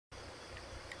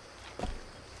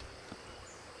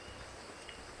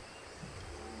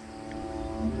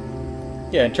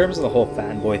Yeah, in terms of the whole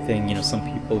fanboy thing, you know, some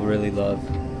people really love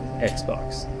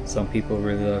Xbox, some people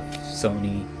really love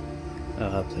Sony,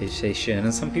 PlayStation,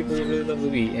 and some people really love the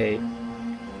Wii. Hey,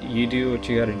 you do what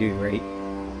you gotta do, right?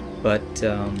 But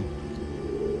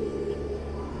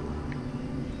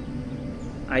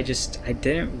I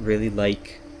didn't really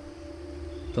like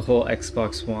the whole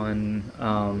Xbox One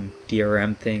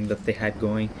DRM thing that they had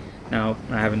going. Now,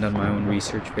 I haven't done my own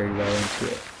research very well into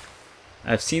it.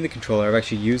 I've seen the controller, I've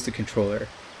actually used the controller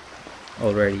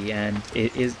already, and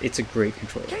it's a great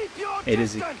controller. It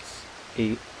is a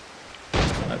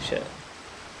oh shit.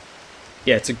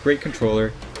 Yeah, it's a great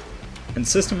controller, and the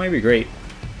system might be great,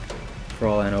 for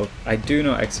all I know. I do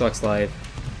know Xbox Live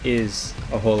is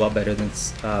a whole lot better than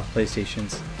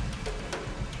PlayStation's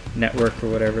network or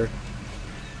whatever.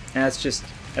 And that's just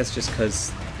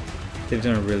because they've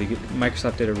done a really good.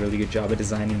 Microsoft did a really good job of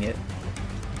designing it.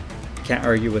 Can't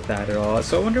argue with that at all.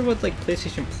 So I wonder what like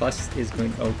PlayStation Plus is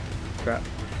going. Oh crap!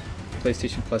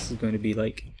 PlayStation Plus is going to be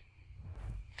like.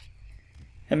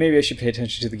 And maybe I should pay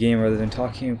attention to the game rather than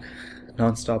talking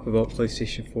non-stop about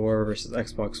PlayStation 4 versus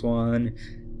Xbox One.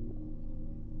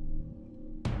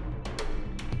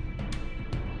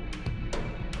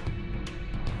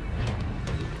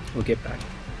 We'll get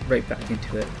right back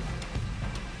into it.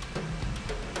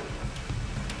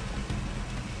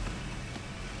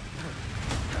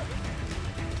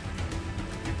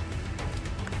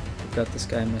 I've got this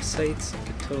guy in my sights. I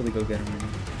could totally go get him now.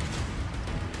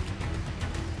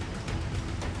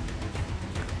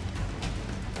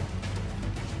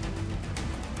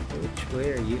 Which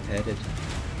way are you headed?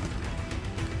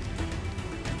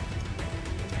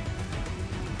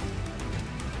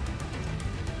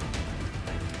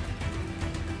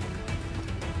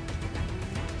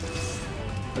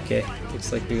 Okay,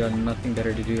 looks like we got nothing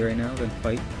better to do right now than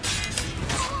fight.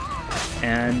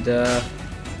 And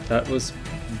that was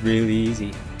really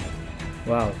easy.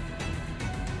 Wow.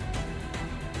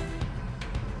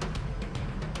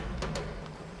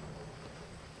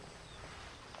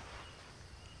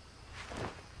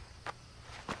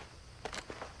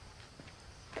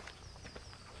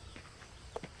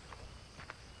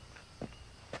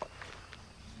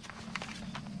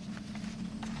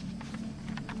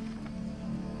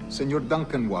 Senor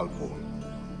Duncan Walpole,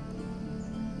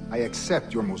 I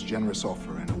accept your most generous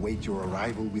offer and await your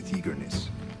arrival with eagerness.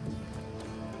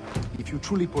 If you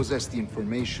truly possess the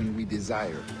information we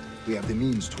desire, we have the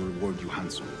means to reward you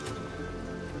handsomely.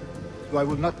 Though I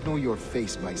will not know your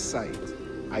face by sight,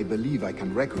 I believe I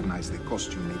can recognize the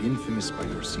costume made infamous by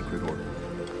your secret order.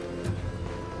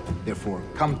 Therefore,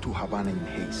 come to Havana in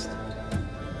haste,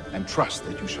 and trust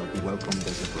that you shall be welcomed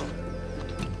as a brother.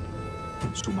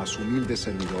 Su más humilde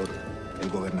servidor, el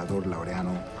gobernador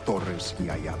Laureano Torres y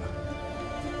Ayala.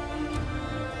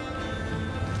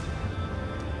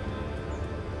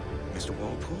 Mr.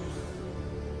 Walpole,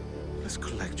 let's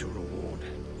collect your reward.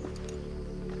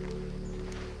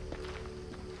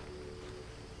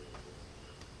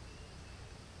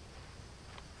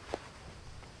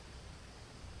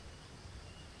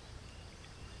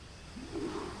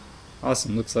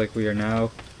 Awesome, looks like we are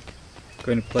now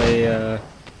going to play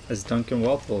as Duncan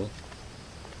Walpole.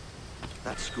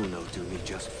 That schooner will do me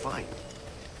just fine.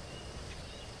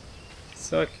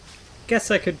 So I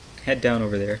guess I could head down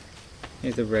over there.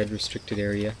 Here's the red restricted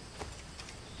area.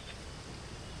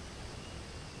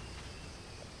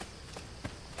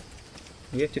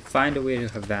 We have to find a way to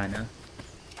Havana.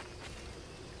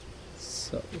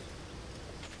 So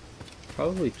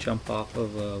probably jump off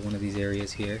of one of these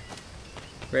areas here.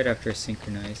 Right after I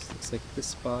synchronize. Looks like this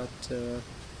spot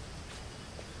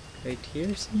right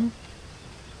here somewhere?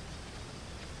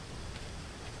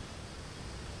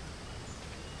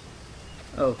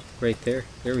 Oh, right there.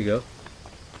 There we go.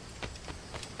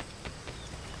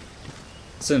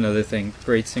 That's another thing.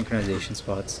 Great synchronization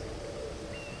spots.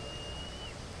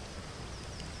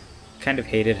 Kind of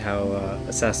hated how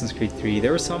Assassin's Creed 3,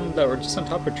 there were some that were just on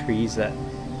top of trees that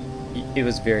it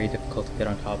was very difficult to get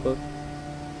on top of.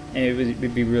 And it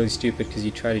would be really stupid because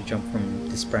you try to jump from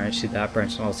this branch to that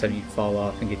branch and all of a sudden you fall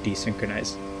off and get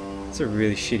desynchronized. It's a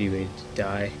really shitty way to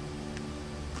die.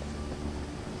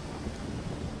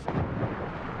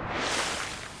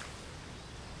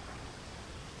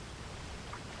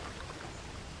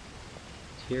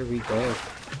 Here we go.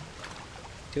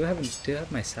 Do I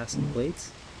have my assassin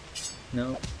blades?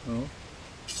 No, no.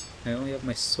 I only have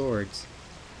my swords.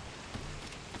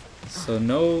 So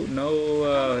no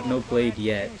blade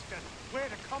yet.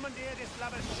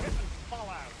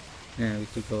 Yeah, we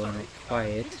could go on it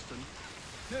quiet.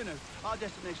 No, our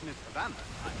destination is Havana.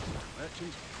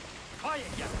 Merchant.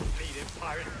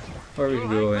 Or we could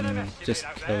go in and just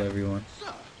kill everyone.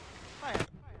 Sir, I have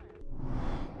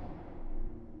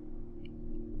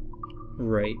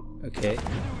Right, okay. Doing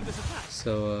this attack.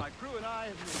 So, My crew and I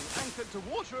have been anchored to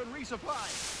water and resupply.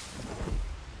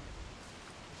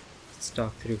 let's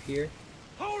stalk through here.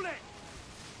 Hold it!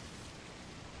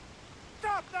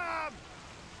 Stop them!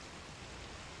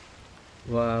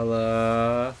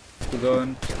 While, we go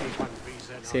and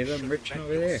save the merchant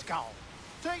over there.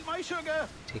 Take my sugar!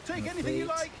 Take Take my anything you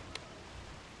plates. like!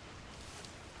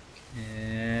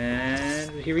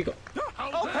 And here we go.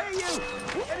 I'll pay you!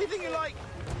 Anything you like!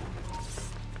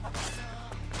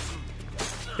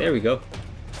 There we go.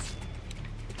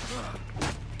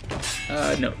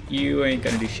 No, you ain't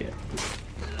gonna do shit.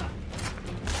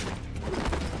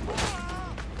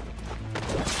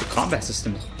 The combat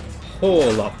system is a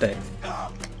whole lot better.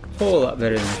 Whole lot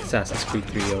better than Assassin's Creed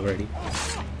 3 already.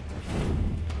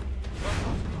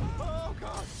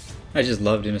 I just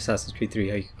loved in Assassin's Creed 3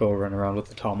 how you could go run around with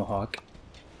the tomahawk.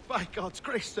 By God's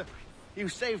grace, sir, you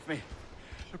saved me.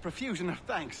 A profusion of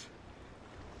thanks.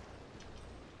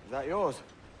 Is that yours?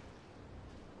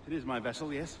 It is my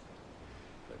vessel, yes.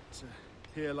 But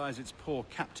here lies its poor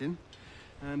captain,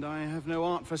 and I have no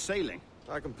art for sailing.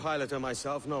 I can pilot her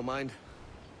myself, no mind.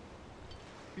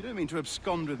 You don't mean to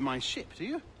abscond with my ship, do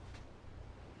you?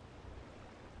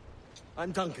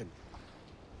 I'm Duncan.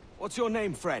 What's your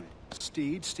name, friend?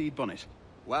 Steed Bonnet.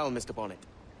 Well, Mr. Bonnet,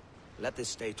 let this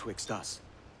stay twixt us.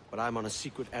 But I'm on a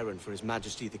secret errand for His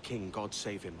Majesty the King, God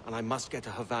save him, and I must get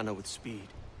to Havana with speed.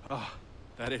 Oh,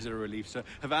 that is a relief, sir.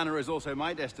 Havana is also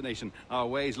my destination. Our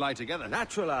ways lie together.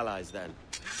 Natural allies, then.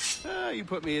 You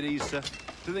put me at ease, sir.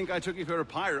 To think I took you for a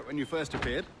pirate when you first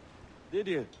appeared. Did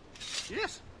you?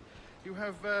 Yes. You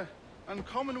have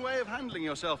uncommon way of handling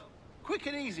yourself. Quick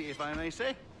and easy, if I may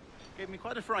say. Gave me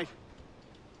quite a fright.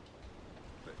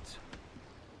 But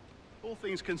all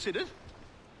things considered,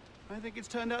 I think it's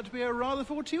turned out to be a rather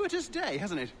fortuitous day,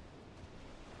 hasn't it?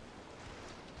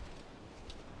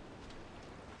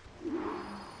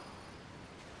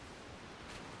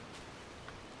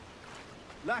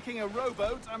 Lacking a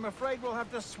rowboat, I'm afraid we'll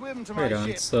have to swim to my Right on,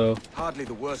 ship. so Hardly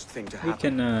the worst thing to we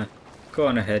happen. can go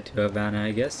on ahead to Havana,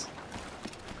 I guess.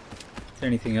 Is there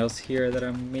anything else here that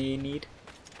I may need?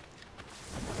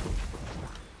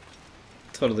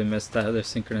 Totally missed that other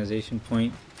synchronization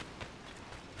point.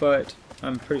 But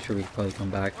I'm pretty sure we can probably come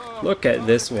back. Look at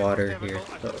this water here,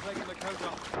 though.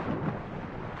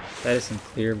 That is some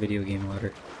clear video game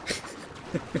water.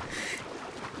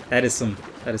 that is some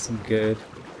good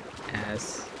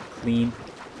ass clean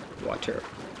water.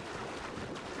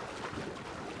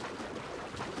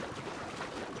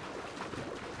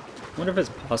 I wonder if it's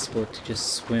possible to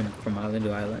just swim from island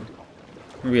to island.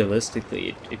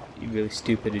 Realistically, it'd be really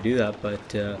stupid to do that,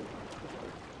 but I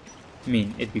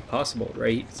mean, it'd be possible,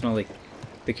 right? It's not like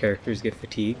the characters get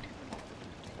fatigued.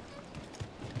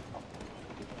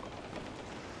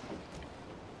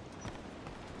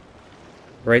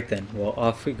 Right then, well,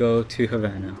 off we go to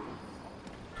Havana.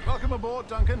 Welcome aboard,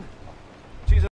 Duncan.